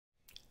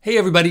Hey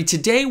everybody,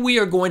 today we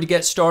are going to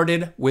get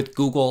started with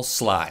Google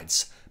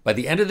Slides. By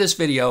the end of this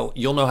video,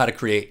 you'll know how to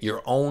create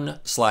your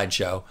own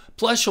slideshow,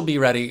 plus you'll be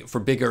ready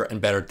for bigger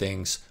and better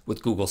things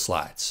with Google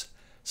Slides.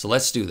 So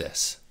let's do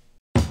this.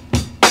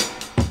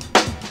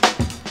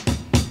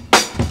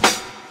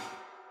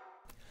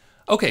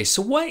 Okay,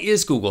 so what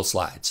is Google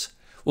Slides?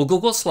 Well,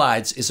 Google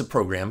Slides is a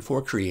program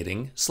for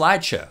creating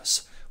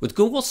slideshows. With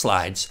Google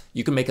Slides,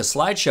 you can make a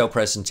slideshow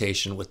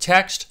presentation with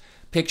text,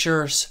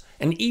 pictures,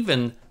 and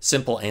even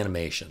simple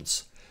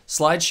animations.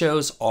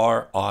 Slideshows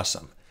are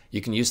awesome. You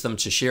can use them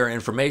to share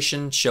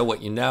information, show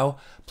what you know,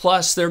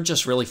 plus they're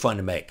just really fun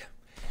to make.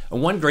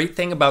 And one great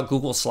thing about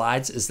Google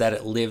Slides is that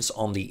it lives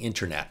on the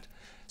internet.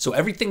 So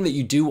everything that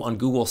you do on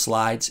Google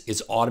Slides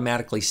is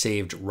automatically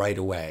saved right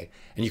away,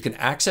 and you can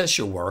access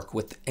your work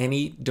with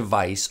any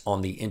device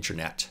on the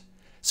internet.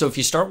 So if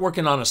you start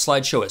working on a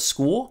slideshow at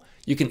school,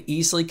 you can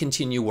easily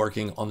continue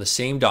working on the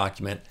same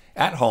document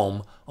at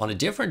home on a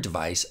different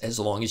device as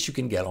long as you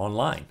can get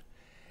online.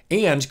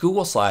 And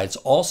Google Slides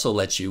also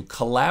lets you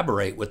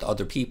collaborate with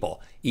other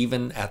people,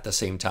 even at the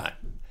same time.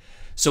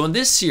 So in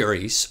this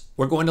series,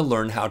 we're going to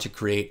learn how to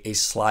create a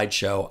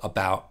slideshow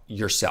about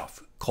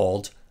yourself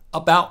called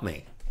About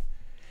Me.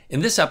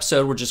 In this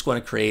episode, we're just going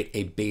to create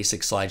a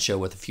basic slideshow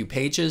with a few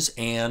pages,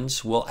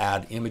 and we'll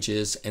add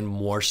images and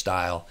more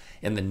style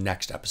in the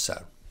next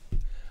episode.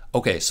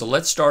 Okay, so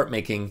let's start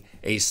making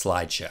a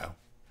slideshow.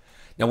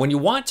 Now, when you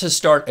want to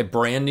start a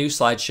brand new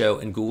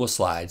slideshow in Google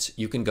Slides,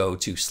 you can go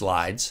to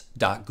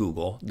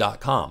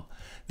slides.google.com.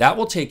 That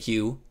will take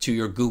you to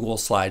your Google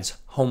Slides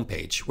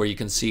homepage where you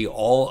can see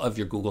all of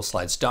your Google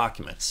Slides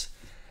documents.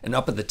 And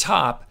up at the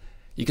top,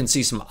 you can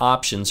see some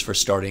options for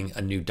starting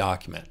a new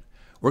document.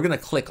 We're going to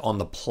click on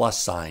the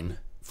plus sign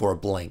for a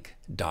blank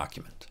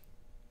document.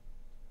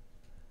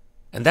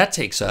 And that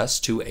takes us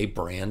to a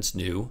brand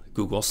new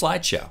Google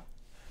slideshow.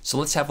 So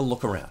let's have a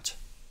look around.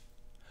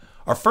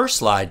 Our first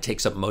slide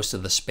takes up most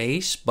of the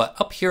space, but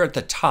up here at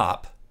the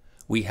top,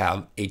 we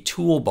have a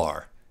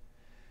toolbar.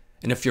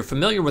 And if you're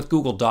familiar with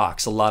Google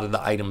Docs, a lot of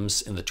the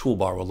items in the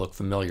toolbar will look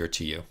familiar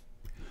to you.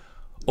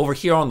 Over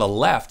here on the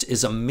left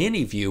is a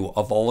mini view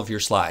of all of your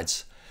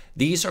slides.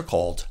 These are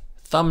called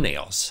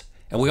thumbnails.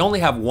 And we only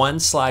have one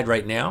slide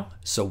right now,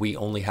 so we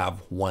only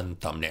have one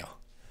thumbnail.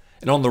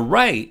 And on the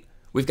right,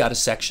 we've got a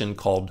section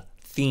called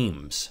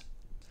themes.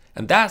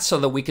 And that's so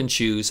that we can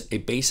choose a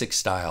basic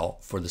style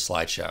for the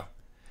slideshow.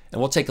 And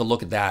we'll take a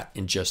look at that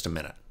in just a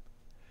minute.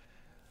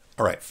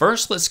 All right,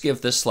 first let's give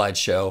this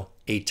slideshow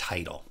a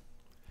title.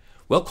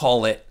 We'll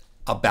call it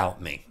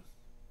About Me.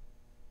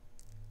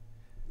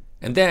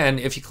 And then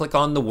if you click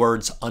on the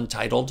words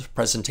Untitled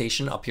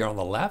Presentation up here on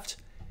the left,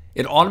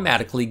 it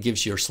automatically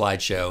gives your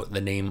slideshow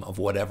the name of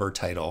whatever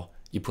title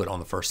you put on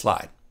the first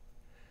slide.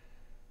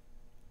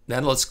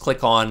 Then let's click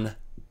to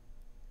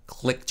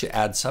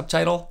add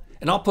subtitle,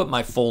 and I'll put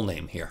my full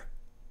name here.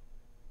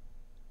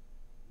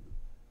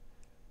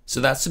 So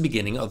that's the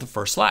beginning of the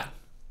first slide.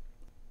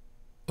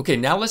 Okay,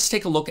 now let's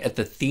take a look at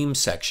the theme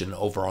section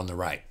over on the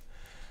right.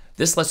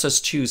 This lets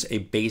us choose a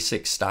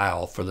basic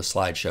style for the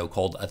slideshow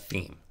called a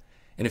theme.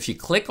 And if you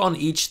click on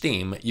each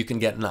theme, you can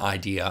get an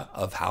idea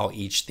of how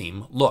each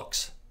theme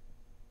looks.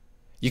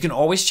 You can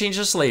always change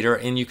this later,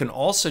 and you can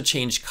also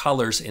change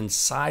colors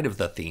inside of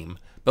the theme,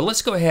 but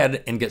let's go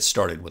ahead and get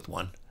started with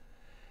one.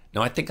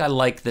 Now I think I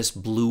like this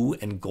blue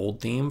and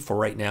gold theme for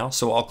right now,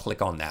 so I'll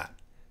click on that.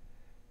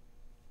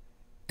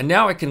 And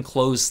now I can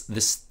close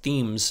this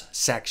themes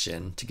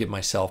section to give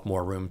myself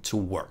more room to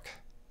work,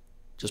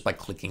 just by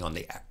clicking on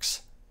the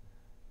X.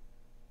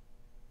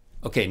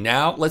 Okay,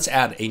 now let's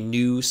add a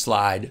new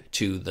slide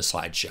to the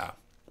slideshow.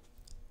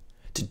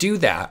 To do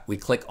that, we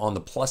click on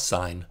the plus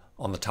sign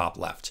on the top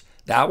left.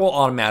 That will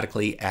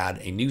automatically add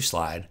a new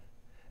slide,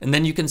 and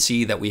then you can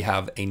see that we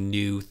have a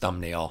new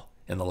thumbnail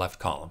in the left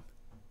column.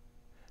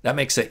 That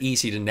makes it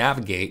easy to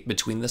navigate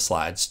between the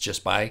slides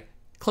just by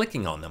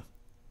clicking on them.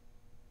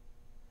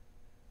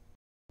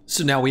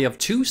 So now we have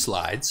two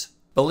slides,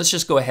 but let's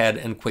just go ahead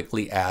and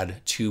quickly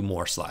add two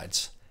more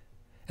slides.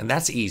 And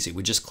that's easy.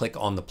 We just click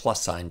on the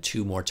plus sign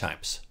two more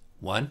times.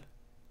 1,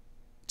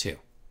 2.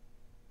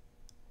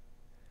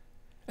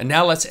 And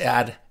now let's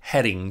add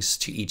headings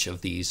to each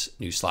of these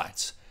new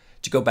slides.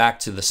 To go back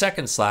to the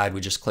second slide,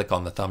 we just click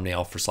on the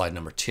thumbnail for slide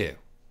number 2.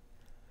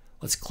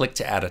 Let's click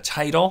to add a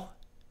title,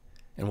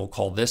 and we'll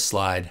call this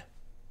slide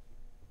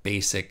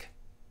Basic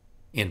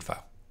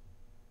Info.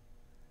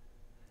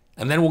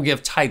 And then we'll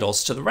give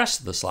titles to the rest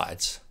of the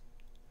slides.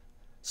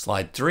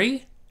 Slide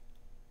 3,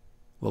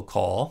 we'll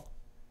call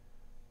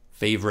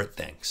Favorite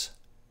Things.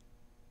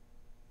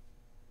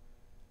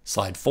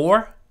 Slide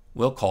 4,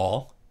 we'll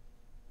call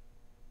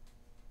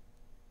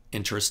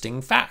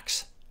Interesting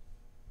Facts.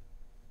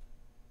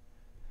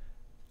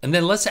 And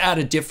then let's add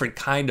a different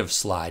kind of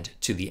slide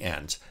to the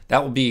end.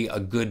 That will be a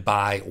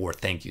goodbye or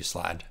thank you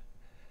slide.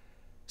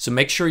 So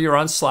make sure you're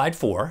on slide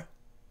 4.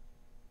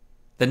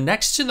 Then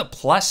next to the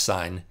plus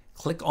sign,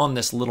 click on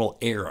this little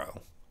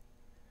arrow.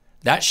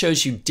 That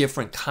shows you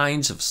different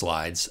kinds of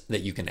slides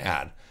that you can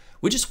add.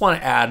 We just want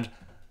to add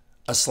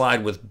a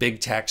slide with big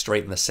text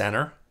right in the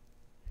center.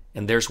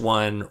 And there's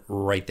one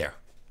right there.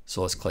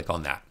 So let's click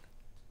on that.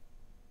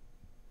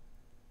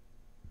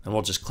 And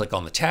we'll just click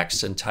on the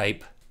text and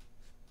type,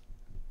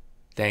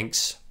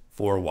 "Thanks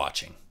for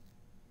watching."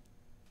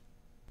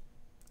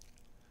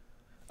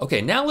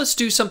 Okay, now let's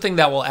do something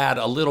that will add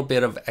a little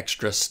bit of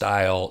extra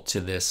style to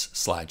this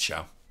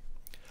slideshow.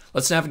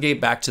 Let's navigate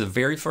back to the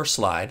very first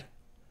slide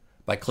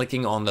by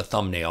clicking on the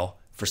thumbnail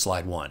for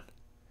slide 1.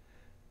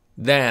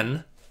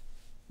 Then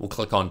we'll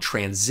click on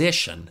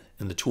Transition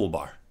in the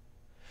toolbar.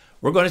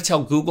 We're going to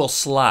tell Google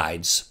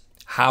Slides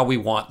how we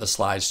want the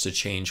slides to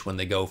change when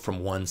they go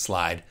from one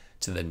slide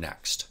to the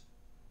next.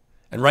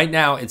 And right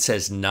now it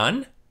says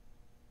none,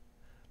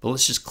 but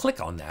let's just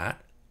click on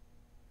that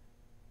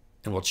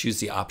and we'll choose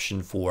the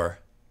option for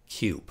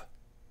cube.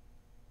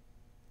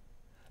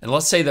 And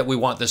let's say that we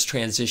want this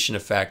transition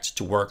effect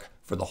to work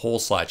for the whole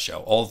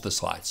slideshow, all of the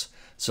slides.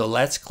 So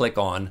let's click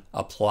on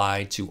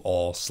Apply to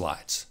All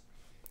Slides.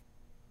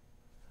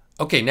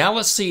 Okay, now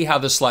let's see how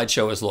the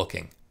slideshow is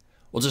looking.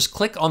 We'll just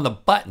click on the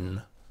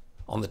button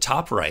on the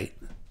top right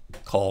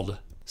called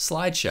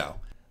Slideshow.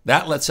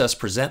 That lets us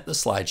present the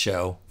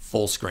slideshow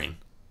full screen.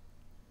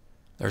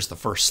 There's the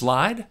first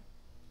slide.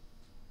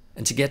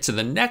 And to get to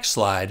the next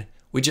slide,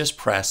 we just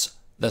press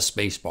the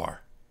space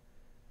bar.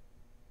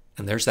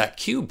 And there's that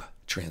cube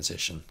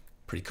transition.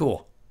 Pretty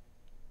cool.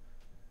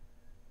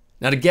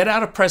 Now to get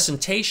out of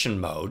presentation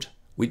mode,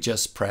 we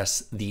just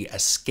press the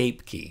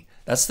escape key.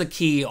 That's the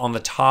key on the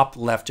top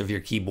left of your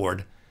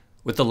keyboard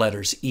with the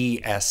letters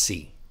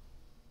ESC.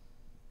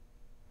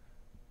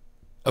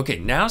 Okay,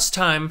 now it's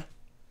time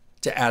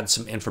to add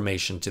some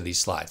information to these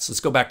slides. Let's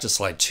go back to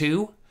slide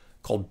 2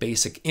 called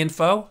Basic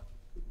Info.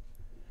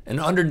 And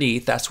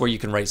underneath, that's where you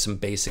can write some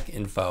basic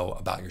info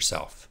about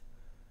yourself.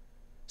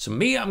 So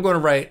me, I'm going to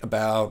write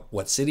about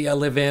what city I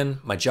live in,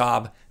 my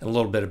job, and a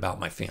little bit about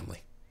my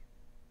family.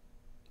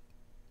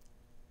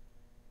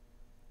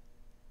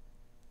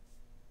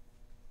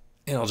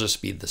 And I'll just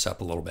speed this up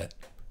a little bit.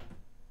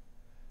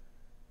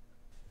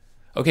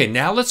 Okay,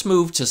 now let's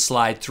move to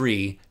slide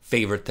 3,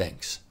 favorite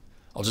things.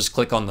 I'll just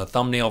click on the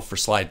thumbnail for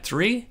slide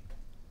 3.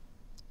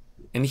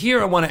 And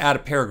here I want to add a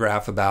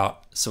paragraph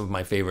about some of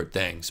my favorite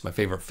things, my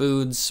favorite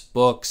foods,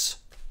 books,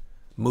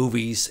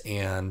 movies,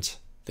 and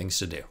things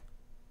to do.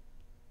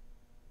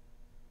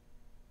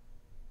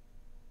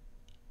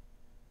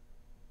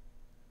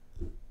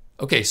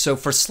 Okay, so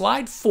for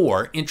slide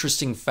 4,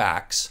 interesting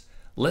facts,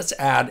 let's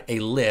add a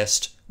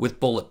list with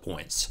bullet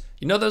points.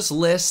 You know those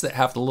lists that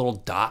have the little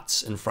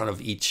dots in front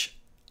of each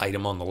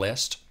item on the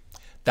list?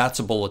 That's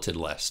a bulleted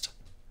list.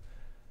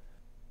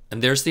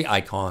 And there's the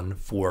icon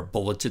for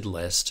bulleted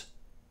list.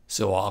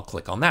 So I'll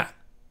click on that.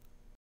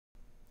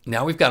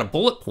 Now we've got a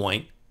bullet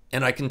point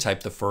and I can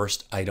type the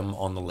first item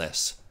on the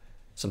list.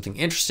 Something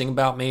interesting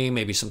about me,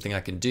 maybe something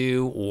I can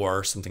do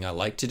or something I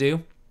like to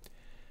do.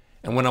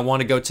 And when I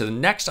want to go to the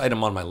next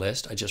item on my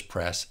list, I just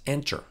press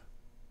Enter.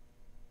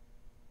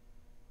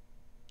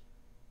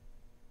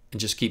 And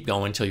just keep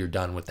going until you're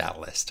done with that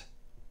list.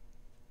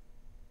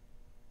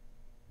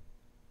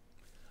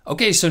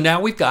 Okay, so now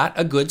we've got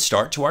a good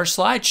start to our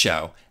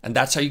slideshow, and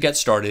that's how you get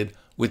started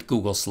with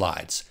Google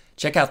Slides.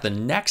 Check out the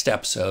next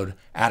episode,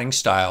 Adding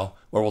Style,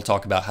 where we'll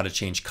talk about how to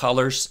change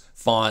colors,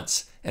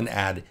 fonts, and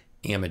add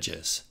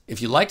images.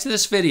 If you liked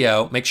this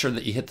video, make sure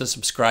that you hit the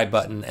subscribe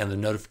button and the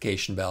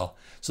notification bell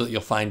so that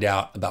you'll find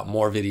out about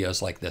more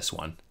videos like this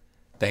one.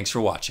 Thanks for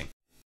watching.